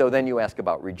so then you ask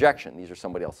about rejection. These are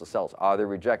somebody else's cells. Are they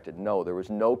rejected? No, there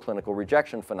was no clinical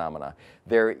rejection phenomena.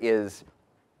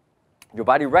 Your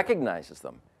body recognizes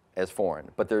them as foreign,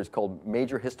 but there's called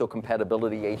major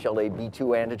histocompatibility, HLA-B2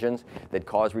 antigens that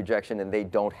cause rejection, and they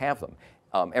don't have them.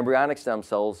 Embryonic stem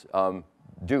cells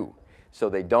do. So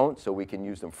they don't, so we can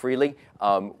use them freely.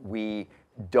 We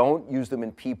don't use them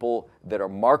in people that are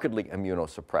markedly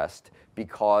immunosuppressed,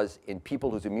 because in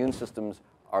people whose immune systems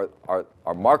are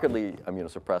markedly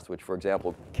immunosuppressed, which, for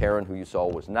example, Karen, who you saw,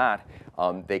 was not,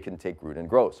 they can take root and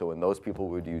grow. So in those people,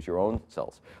 we would use your own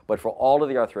cells. But for all of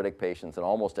the arthritic patients and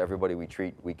almost everybody we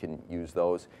treat, we can use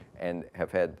those and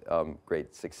have had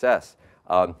great success.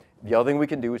 The other thing we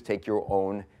can do is take your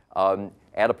own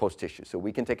adipose tissue. So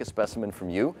we can take a specimen from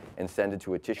you and send it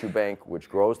to a tissue bank which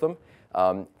grows them,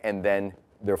 and then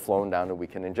they're flown down and we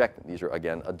can inject them. These are,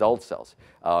 again, adult cells.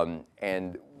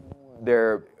 And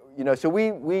they're, so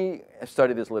we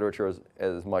study this literature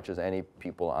as much as any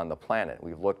people on the planet.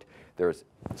 We've looked, there's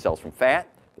cells from fat,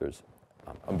 there's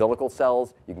umbilical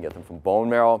cells, you can get them from bone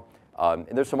marrow, and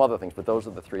there's some other things, but those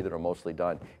are the three that are mostly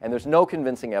done. And there's no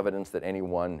convincing evidence that any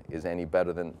one is any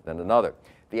better than another.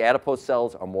 The adipose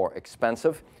cells are more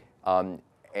expensive,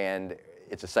 and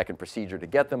it's a second procedure to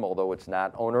get them, although it's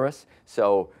not onerous.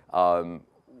 So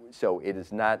So it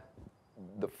is not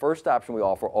the first option we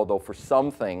offer, although for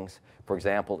some things, for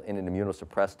example, in an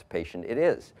immunosuppressed patient, it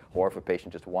is, or if a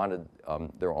patient just wanted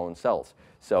their own cells.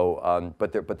 So,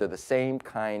 but they're the same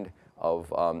kind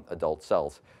of adult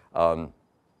cells.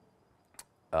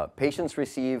 Patients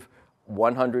receive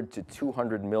 100 to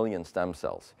 200 million stem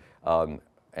cells,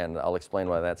 and I'll explain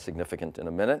why that's significant in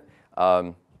a minute.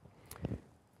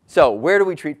 So where do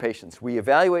we treat patients? We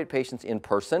evaluate patients in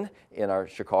person in our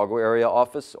Chicago area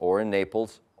office or in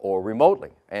Naples or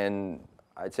remotely. And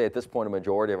I'd say at this point a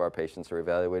majority of our patients are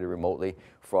evaluated remotely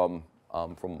from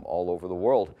all over the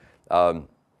world.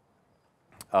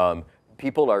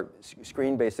 People are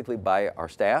screened basically by our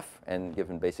staff and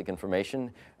given basic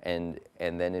information, and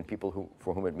then in people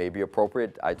for whom it may be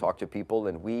appropriate, I talk to people,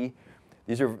 and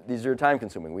these are time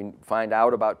consuming. We find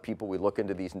out about people, we look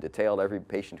into these in detail. Every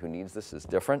patient who needs this is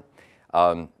different.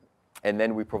 And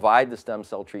then we provide the stem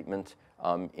cell treatment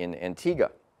in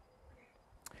Antigua.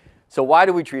 So why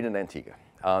do we treat in Antigua?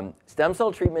 Stem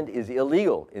cell treatment is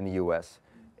illegal in the US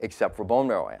except for bone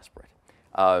marrow aspirate.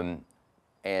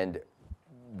 And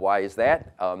why is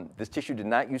that? This tissue did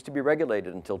not used to be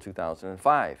regulated until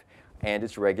 2005. And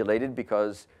it's regulated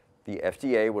because the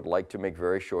FDA would like to make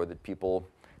very sure that people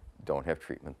don't have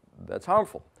treatment that's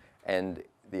harmful. And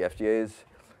the FDA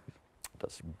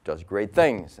does great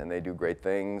things, and they do great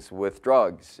things with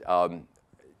drugs.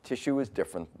 Tissue is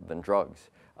different than drugs.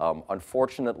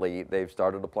 Unfortunately, they've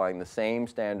started applying the same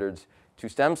standards to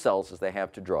stem cells as they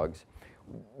have to drugs,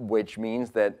 which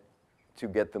means that to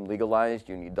get them legalized,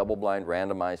 you need double-blind,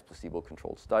 randomized,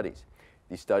 placebo-controlled studies.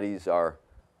 These studies are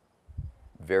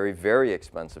very, very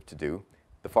expensive to do.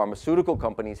 The pharmaceutical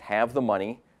companies have the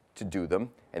money to do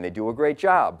them, and they do a great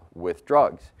job with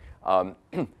drugs.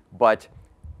 But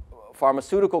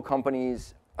pharmaceutical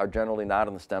companies are generally not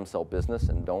in the stem cell business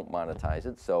and don't monetize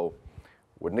it, so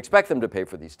wouldn't expect them to pay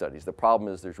for these studies. The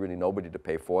problem is there's really nobody to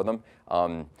pay for them.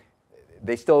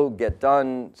 They still get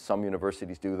done. Some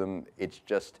universities do them. It's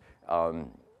just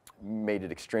made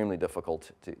it extremely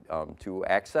difficult to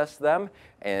access them.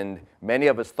 And many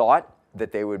of us thought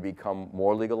that they would become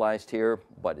more legalized here,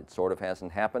 but it sort of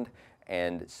hasn't happened.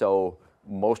 And so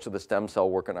most of the stem cell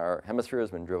work in our hemisphere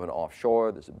has been driven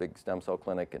offshore. There's a big stem cell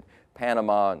clinic in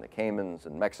Panama and the Caymans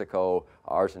and Mexico,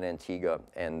 ours in Antigua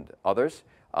and others.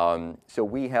 So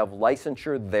we have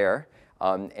licensure there.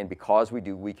 And because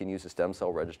we can use a stem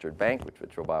cell registered bank, which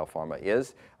Vitro Biopharma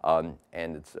is,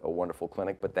 and it's a wonderful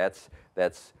clinic. But that's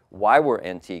why we're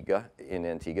in Antigua,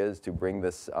 is to bring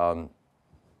this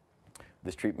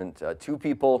this treatment to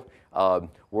people.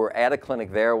 We're at a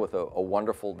clinic there with a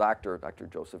wonderful doctor. Dr.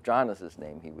 Joseph John is his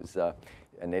name. He was a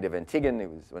native Antiguan. He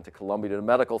went to Columbia, did a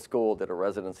medical school, did a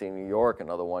residency in New York,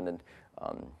 another one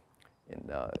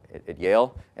at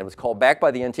Yale, and was called back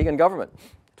by the Antiguan government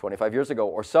 25 years ago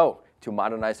or so to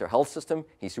modernize their health system.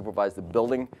 He supervised the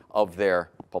building of their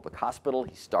public hospital.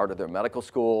 He started their medical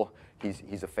school.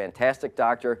 He's a fantastic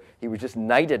doctor. He was just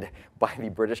knighted by the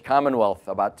British Commonwealth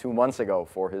about 2 months ago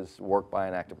for his work by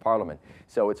an act of Parliament.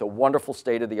 So it's a wonderful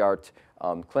state-of-the-art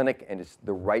clinic, and it's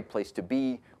the right place to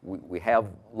be. We have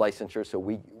licensure, so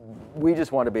we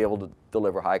just want to be able to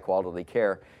deliver high-quality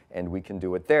care, and we can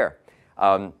do it there.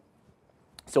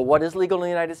 So what is legal in the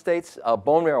United States?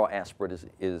 Bone marrow aspirate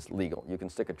is legal. You can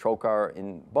stick a trocar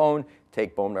in bone,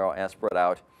 take bone marrow aspirate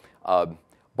out.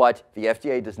 But the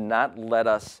FDA does not let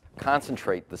us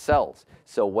concentrate the cells.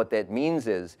 So what that means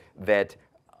is that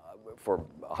for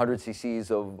 100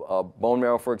 cc's of bone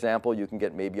marrow, for example, you can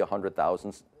get maybe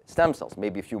 100,000 stem cells,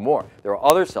 maybe a few more. There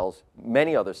are other cells,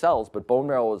 many other cells, but bone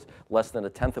marrow is less than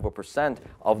 0.1%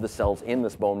 of the cells in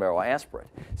this bone marrow aspirate.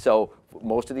 So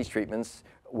most of these treatments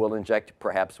will inject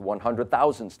perhaps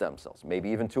 100,000 stem cells, maybe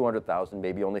even 200,000,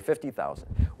 maybe only 50,000,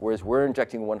 whereas we're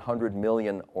injecting 100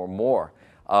 million or more.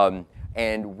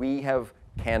 And we have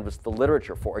canvassed the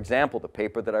literature. For example, the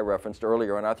paper that I referenced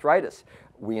earlier on arthritis,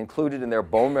 we included in their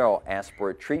bone marrow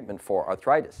aspirate treatment for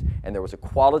arthritis, and there was a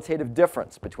qualitative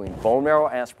difference between bone marrow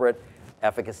aspirate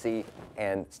efficacy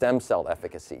and stem cell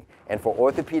efficacy. And for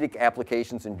orthopedic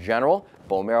applications in general,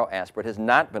 bone marrow aspirate has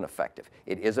not been effective.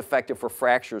 It is effective for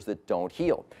fractures that don't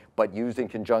heal, but used in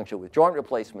conjunction with joint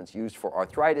replacements, used for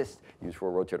arthritis, used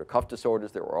for rotator cuff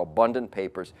disorders, there are abundant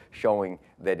papers showing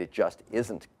that it just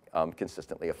isn't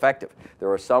consistently effective.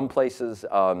 There are some places,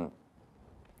 there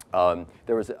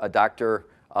was a doctor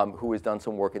who has done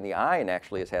some work in the eye and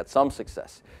actually has had some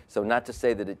success. So not to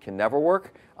say that it can never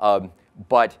work,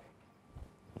 but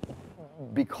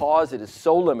because it is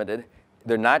so limited,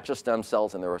 they're not just stem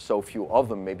cells and there are so few of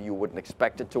them, maybe you wouldn't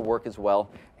expect it to work as well,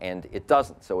 and it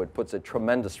doesn't. So it puts a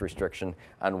tremendous restriction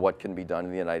on what can be done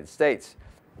in the United States.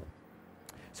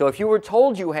 So if you were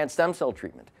told you had stem cell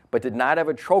treatment but did not have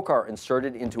a trocar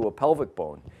inserted into a pelvic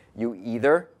bone, you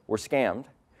either were scammed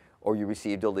or you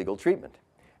received illegal treatment.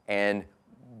 And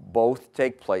both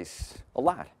take place a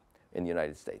lot in the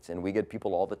United States. And we get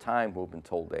people all the time who have been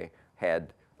told they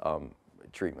had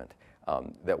treatment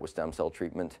that was stem cell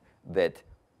treatment that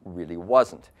really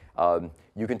wasn't.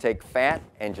 You can take fat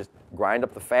and just grind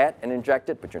up the fat and inject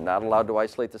it, but you're not allowed to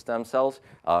isolate the stem cells.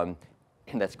 And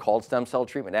that's called stem cell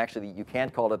treatment. Actually, you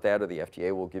can't call it that, or the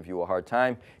FDA will give you a hard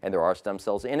time. And there are stem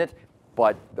cells in it,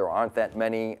 but there aren't that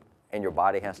many, and your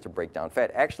body has to break down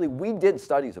fat. Actually, we did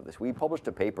studies of this. We published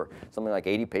a paper, something like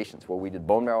 80 patients, where we did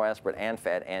bone marrow aspirate and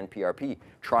fat and PRP,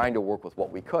 trying to work with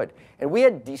what we could. And we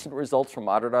had decent results for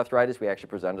moderate arthritis. We actually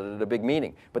presented at a big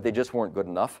meeting, but they just weren't good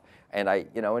enough. And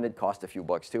and it cost a few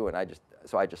bucks too. And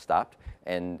so I just stopped.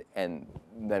 And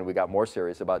then we got more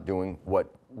serious about doing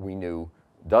what we knew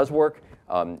does work.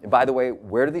 By the way,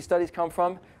 where do these studies come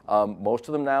from? Most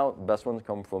of them now, the best ones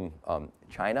come from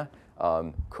China,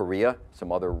 Korea,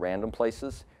 some other random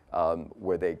places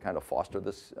where they kind of foster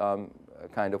this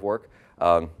kind of work.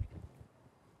 And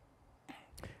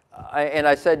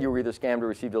I said you were either scammed or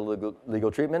received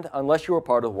illegal treatment unless you were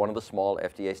part of one of the small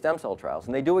FDA stem cell trials.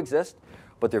 And they do exist,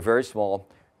 but they're very small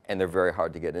and they're very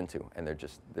hard to get into. And there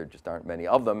just aren't many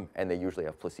of them, and they usually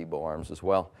have placebo arms as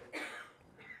well.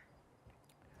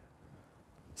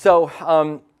 So,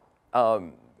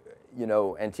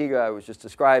 Antigua, I was just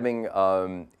describing,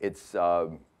 it's,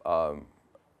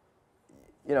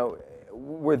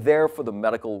 we're there for the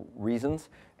medical reasons,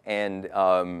 and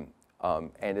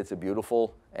it's a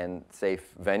beautiful and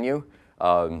safe venue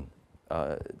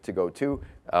to go to.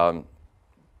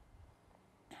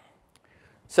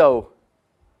 So,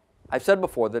 I've said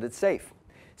before that it's safe.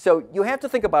 So you have to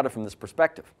think about it from this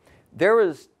perspective. There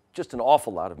is just an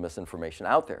awful lot of misinformation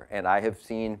out there, and I have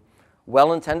seen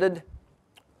well-intended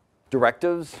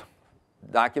directives,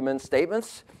 documents,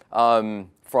 statements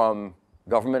from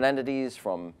government entities,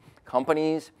 from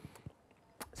companies,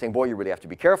 saying, boy, you really have to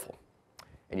be careful.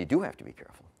 And you do have to be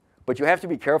careful. But you have to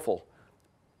be careful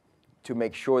to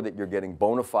make sure that you're getting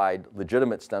bona fide,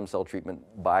 legitimate stem cell treatment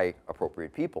by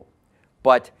appropriate people.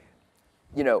 But,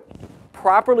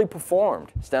 properly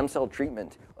performed stem cell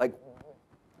treatment,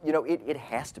 it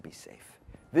has to be safe.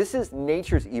 This is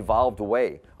nature's evolved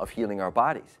way of healing our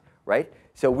bodies, right?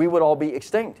 So we would all be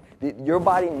extinct. Your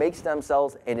body makes stem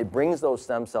cells, and it brings those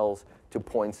stem cells to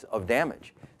points of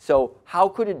damage. So how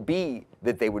could it be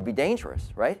that they would be dangerous,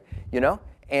 right?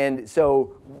 And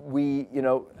so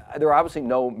there are obviously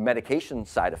no medication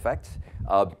side effects.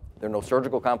 There are no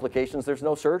surgical complications. There's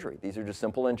no surgery. These are just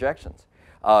simple injections.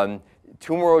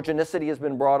 Tumorogenicity has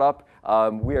been brought up.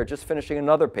 We are just finishing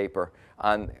another paper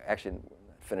on, actually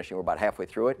finishing, we're about halfway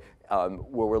through it,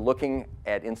 where we're looking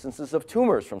at instances of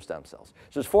tumors from stem cells.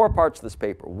 So there's 4 parts to this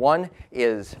paper. One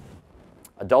is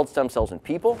adult stem cells in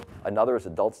people. Another is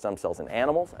adult stem cells in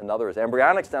animals. Another is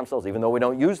embryonic stem cells, even though we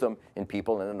don't use them in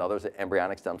people. And another is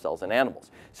embryonic stem cells in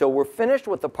animals. So we're finished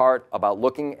with the part about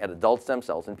looking at adult stem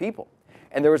cells in people.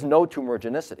 And there is no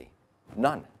tumorogenicity,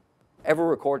 none, ever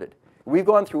recorded. We've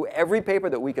gone through every paper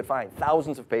that we could find,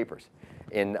 thousands of papers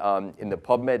in the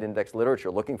PubMed index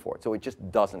literature looking for it. So it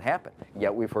just doesn't happen.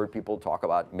 Yet we've heard people talk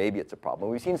about maybe it's a problem.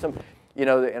 We've seen some, and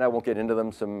I won't get into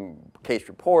them, some case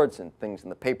reports and things in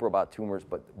the paper about tumors,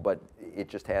 but it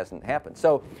just hasn't happened.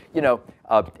 So,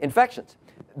 infections.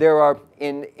 There are,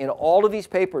 in all of these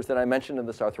papers that I mentioned in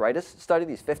this arthritis study,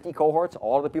 these 50 cohorts,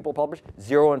 all of the people published,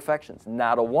 0 infections,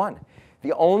 not a one.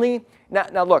 The only,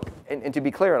 now look, and to be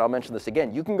clear, and I'll mention this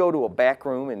again, you can go to a back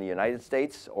room in the United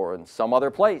States or in some other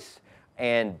place,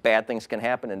 and bad things can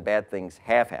happen, and bad things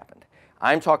have happened.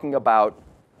 I'm talking about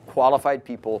qualified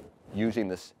people using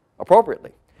this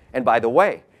appropriately. And by the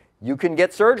way, you can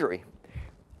get surgery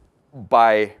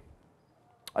by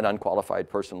an unqualified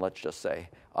person, let's just say,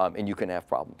 and you can have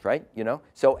problems, right?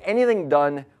 So anything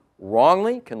done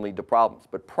wrongly can lead to problems,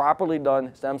 but properly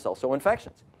done stem cells, so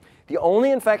infections. The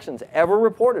only infections ever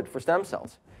reported for stem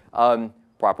cells,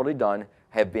 properly done,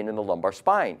 have been in the lumbar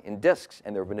spine, in discs,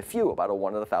 and there have been a few, about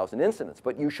 1 in 1,000 incidents.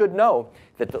 But you should know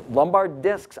that the lumbar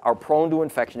discs are prone to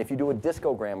infection if you do a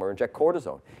discogram or inject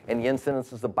cortisone, and the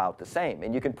incidence is about the same.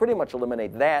 And you can pretty much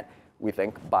eliminate that, we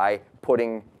think, by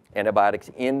putting antibiotics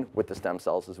in with the stem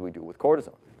cells as we do with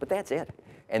cortisone. But that's it.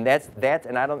 And it's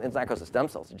not because of stem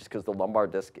cells, it's just because the lumbar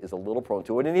disc is a little prone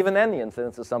to it. And even then, the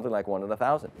incidence is something like 1 in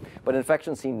 1,000. But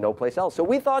infections seen no place else. So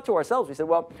we thought to ourselves, we said,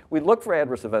 well, we look for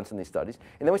adverse events in these studies.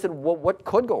 And then we said, well, what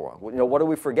could go wrong? What are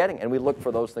we forgetting? And we looked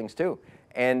for those things too.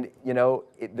 And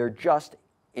they're just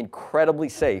incredibly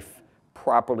safe,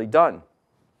 properly done.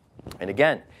 And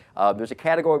again, there's a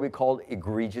category we call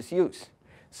egregious use.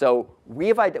 So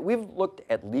we've looked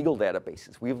at legal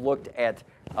databases. We've looked at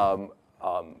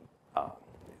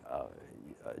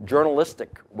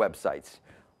journalistic websites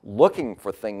looking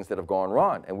for things that have gone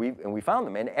wrong, and we found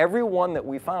them. And every one that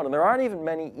we found, and there aren't even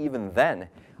many even then,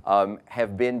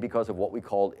 have been because of what we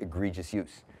call egregious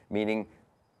use, meaning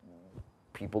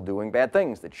people doing bad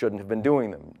things that shouldn't have been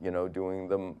doing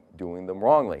them, doing them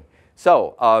wrongly.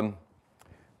 So,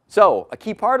 so a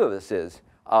key part of this is,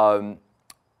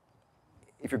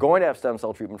 if you're going to have stem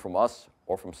cell treatment from us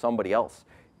or from somebody else,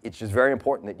 it's just very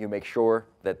important that you make sure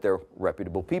that they're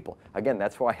reputable people. Again,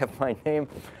 that's why I have my name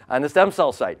on the stem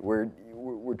cell site. We're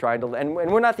trying to, and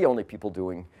we're not the only people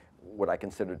doing what I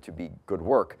consider to be good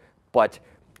work, but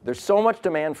there's so much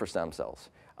demand for stem cells,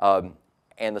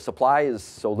 and the supply is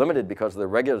so limited because of the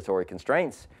regulatory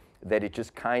constraints that it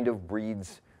just kind of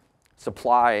breeds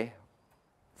supply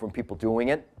from people doing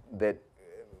it that,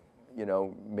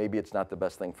 maybe it's not the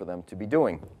best thing for them to be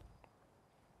doing.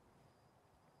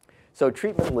 So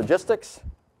treatment logistics.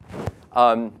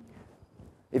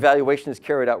 Evaluation is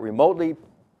carried out remotely.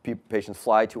 Patients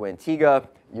fly to Antigua,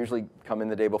 usually come in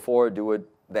the day before, do it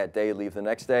that day, leave the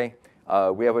next day.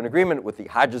 We have an agreement with the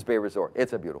Hodges Bay Resort.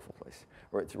 It's a beautiful place.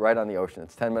 It's right on the ocean.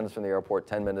 It's 10 minutes from the airport,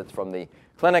 10 minutes from the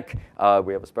clinic.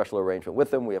 We have a special arrangement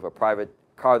with them. We have a private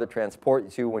car that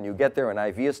transports you when you get there. An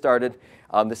IV is started.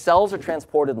 The cells are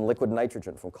transported in liquid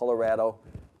nitrogen from Colorado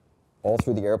all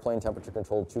through the airplane, temperature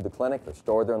controlled, to the clinic. They're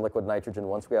stored there in liquid nitrogen.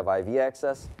 Once we have IV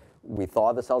access, we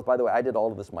thaw the cells. By the way, I did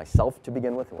all of this myself to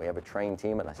begin with, and we have a trained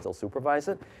team, and I still supervise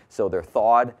it. So they're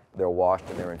thawed, they're washed,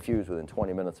 and they're infused within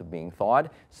 20 minutes of being thawed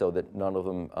so that none of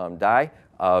them die.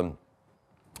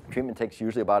 Treatment takes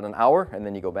usually about an hour, and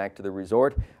then you go back to the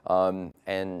resort,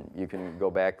 and you can go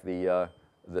back the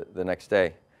next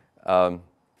day.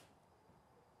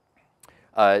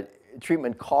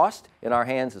 Treatment cost in our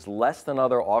hands is less than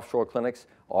other offshore clinics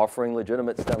offering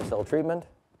legitimate stem cell treatment.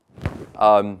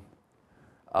 And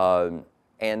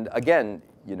again,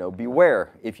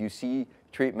 beware if you see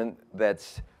treatment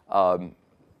that's, you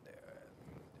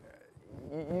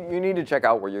need to check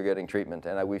out where you're getting treatment.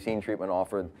 And we've seen treatment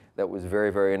offered that was very,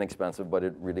 very inexpensive, but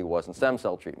it really wasn't stem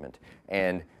cell treatment.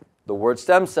 And the word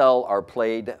stem cell are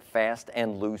played fast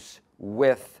and loose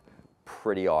with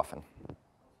pretty often.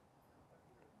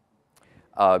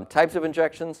 Types of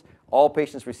injections. All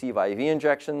patients receive IV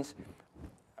injections.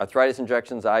 Arthritis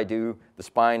injections, I do. The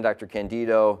spine, Dr.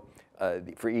 Candido.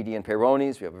 For ED and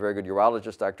Peyronie's, we have a very good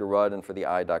urologist, Dr. Rudd, and for the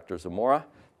eye, Dr. Zamora.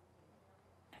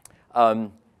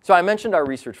 So I mentioned our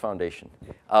research foundation.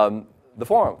 The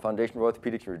Forum, Foundation for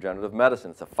Orthopedics and Regenerative Medicine.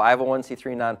 It's a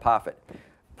 501c3 nonprofit.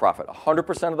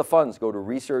 100% of the funds go to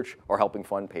research or helping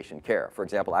fund patient care. For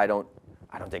example, I don't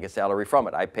take a salary from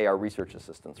it. I pay our research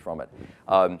assistants from it.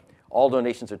 All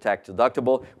donations are tax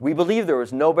deductible. We believe there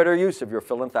is no better use of your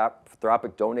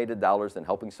philanthropic donated dollars than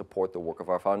helping support the work of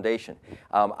our foundation.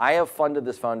 I have funded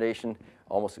this foundation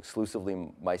almost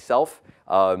exclusively myself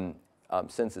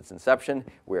since its inception.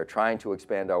 We are trying to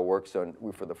expand our work, so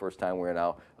for the first time we are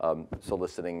now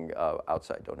soliciting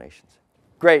outside donations.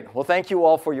 Great. Well, thank you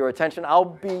all for your attention. I'll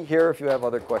be here if you have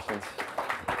other questions.